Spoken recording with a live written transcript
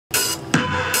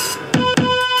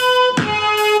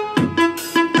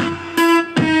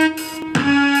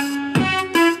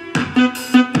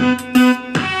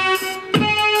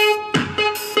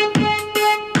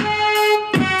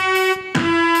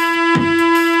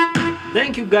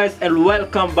Thank you guys and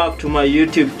welcome back to my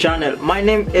YouTube channel. My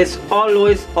name is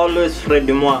always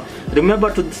Freddy Moa. Remember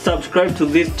to subscribe to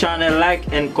this channel, like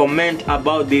and comment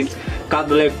about these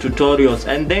Catholic tutorials.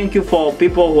 And thank you for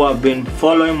people who have been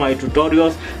following my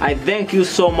tutorials. I thank you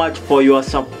so much for your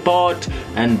support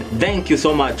and thank you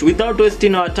so much. Without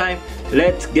wasting our time,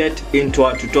 let's get into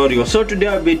our tutorial. So today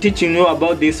I'll be teaching you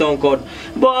about this song called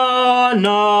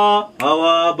Bwana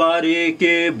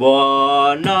Awabariki,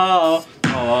 Bwana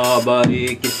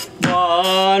Awabariki,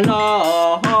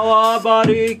 Bwana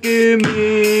Awabariki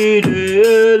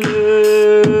milele,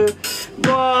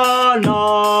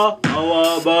 Bwana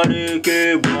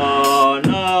Awabariki,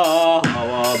 Bwana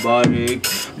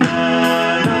Awabariki,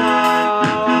 Bwana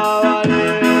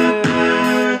Awabariki.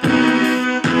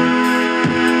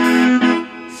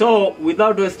 So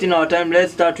without wasting our time,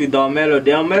 let's start with our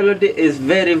melody. Our melody is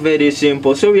very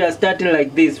simple. So we are starting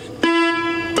like this.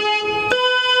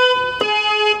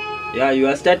 Yeah, you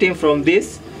are starting from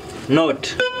this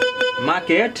note. Mark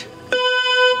it.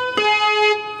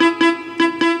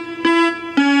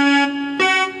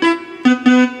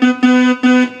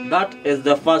 That is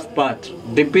the first part.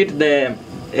 Repeat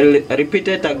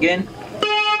it again.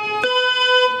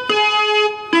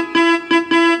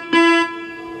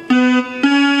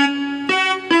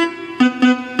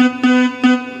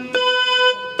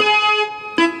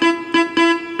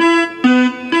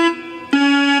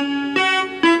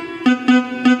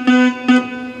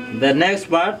 The next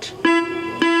part.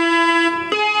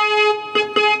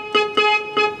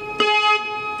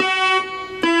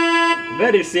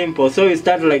 Very simple. So we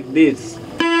start like this.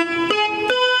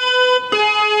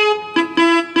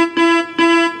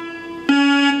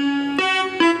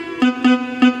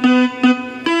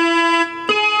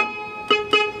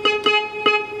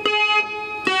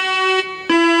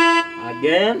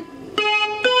 Again.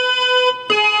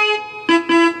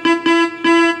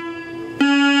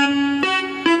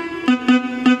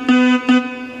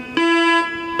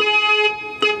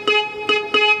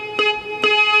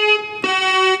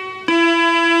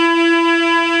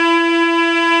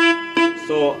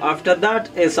 So after that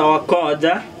is our chord.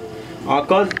 Our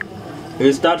chord,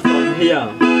 we start from here.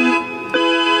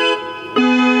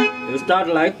 You start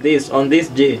like this on this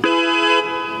G.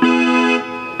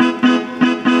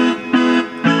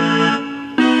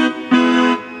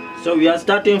 So we are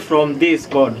starting from this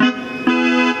chord. This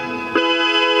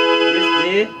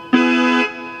G.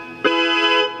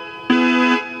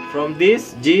 From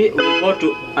this G we go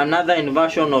to another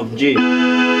inversion of G.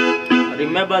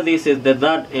 Remember, this is the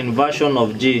third inversion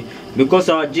of G because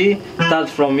our G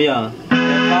starts from here.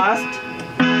 The first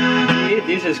G,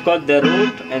 this is called the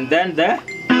root, and then the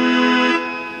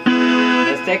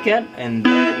second and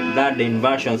then third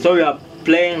inversion. So we are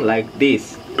playing like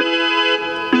this.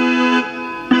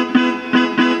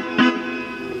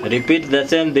 Repeat the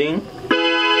same thing.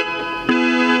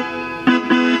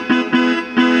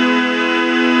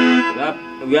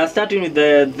 We are starting with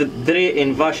the three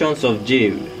inversions of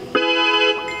G.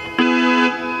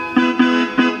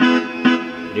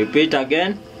 Repeat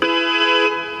again,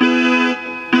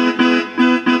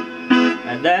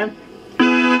 and then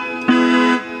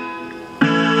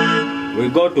we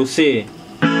go to C.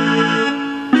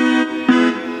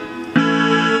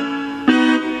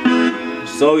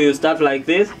 So you start like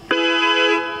this.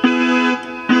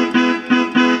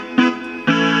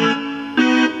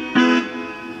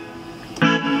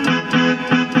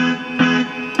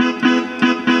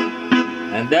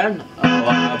 And then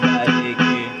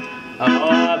Awabariki,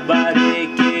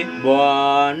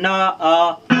 Bwana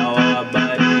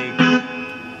Awabariki,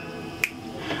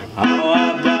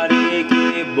 Awabariki,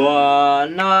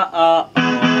 Bwana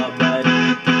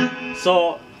Awabariki.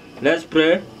 So let's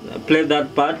play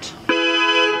that part.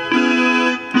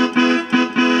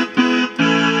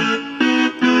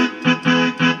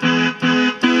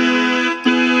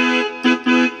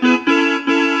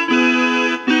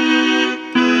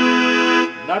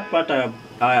 That part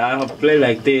I have played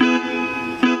like this.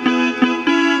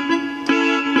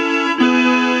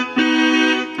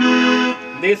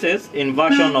 This is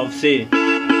inversion of C.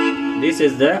 This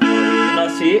is the original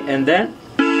C and then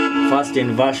first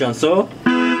inversion. So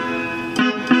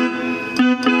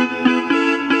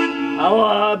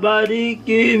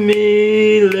Awabariki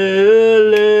milele,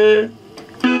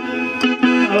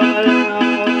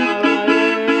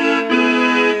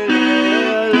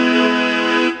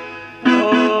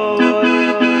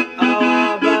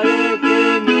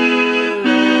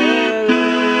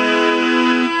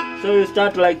 so you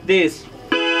start like this.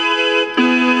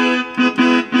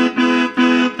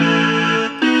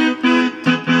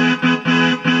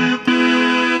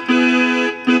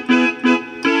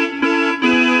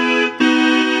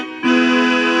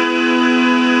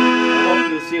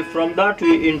 from that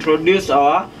we introduce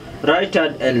our right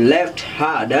hand and left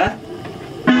hand.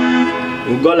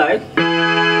 You go like.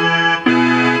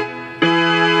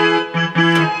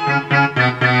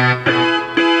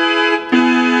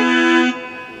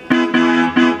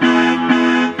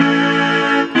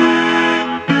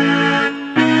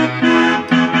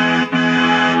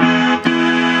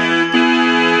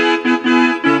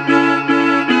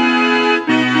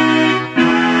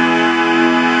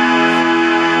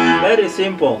 Very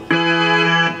simple.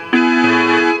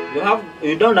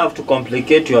 You don't have to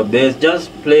complicate your bass,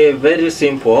 just play very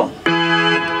simple.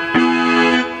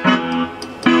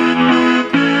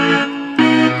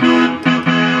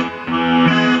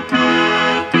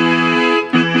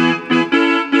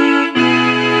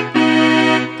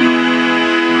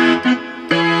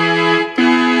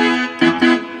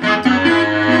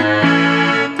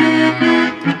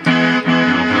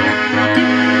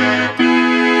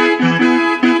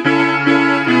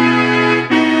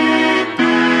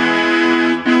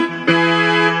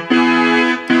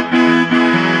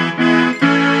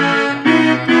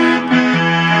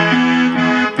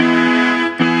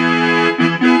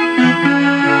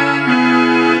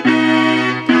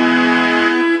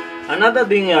 Another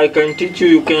thing I can teach you,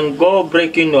 you can go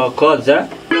breaking your chords.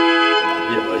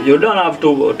 You don't have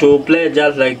to play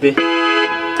just like this.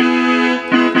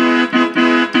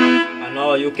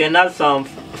 No, you can add some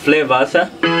flavors.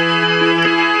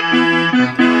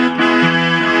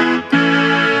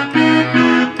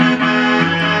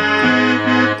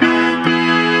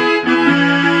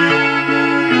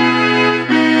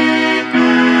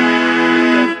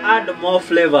 Add more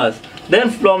flavors. Then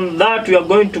from that we are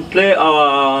going to play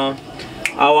our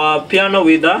piano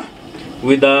with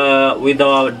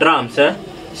our drums.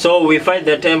 So we find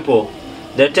the tempo.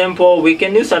 The tempo, we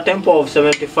can use a tempo of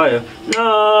 75.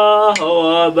 Bwana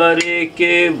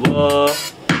Awabariki.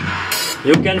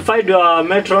 You can find your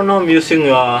metronome using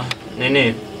your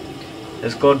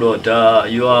it's called what?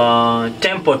 Your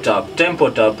tempo tap.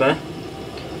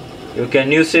 You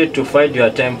can use it to find your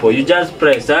tempo. You just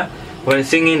press when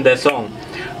singing the song.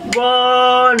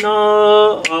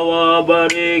 Bwana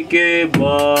Awabariki.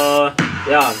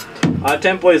 Yeah, our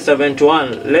tempo is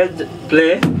 71. Let's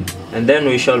play and then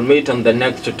we shall meet on the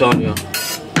next tutorial.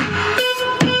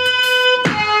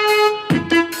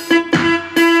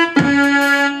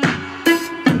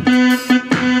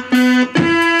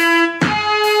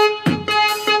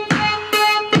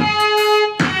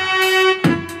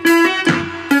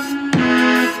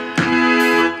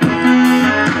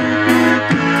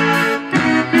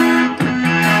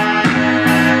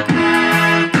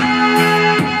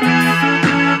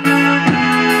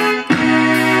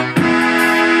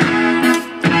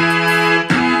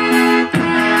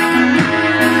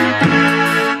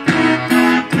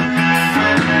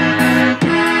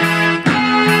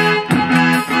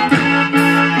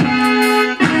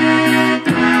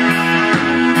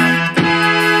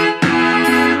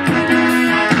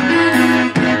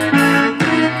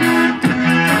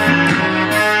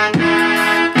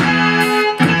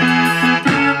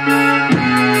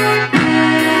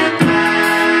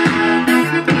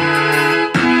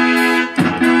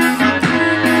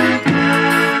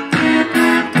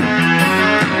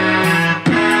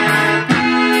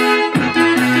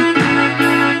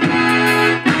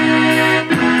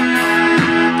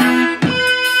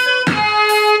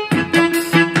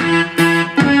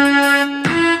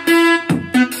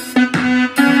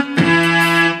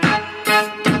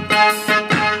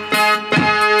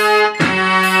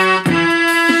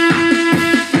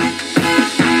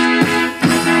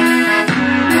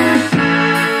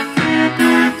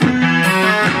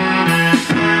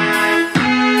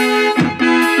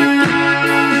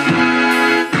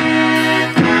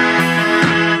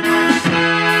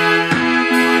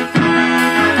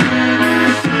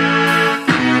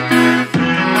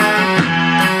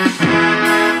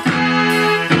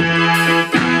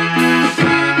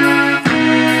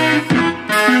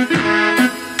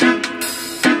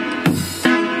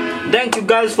 Thank you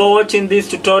guys for watching this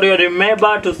tutorial.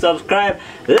 Remember to subscribe,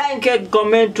 like and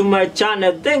comment to my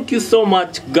channel. Thank you so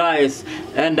much guys,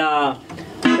 and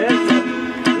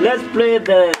let's play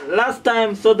the last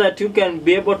time so that you can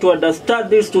be able to understand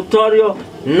this tutorial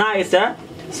nice.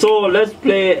 So let's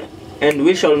play and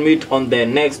we shall meet on the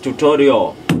next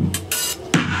tutorial.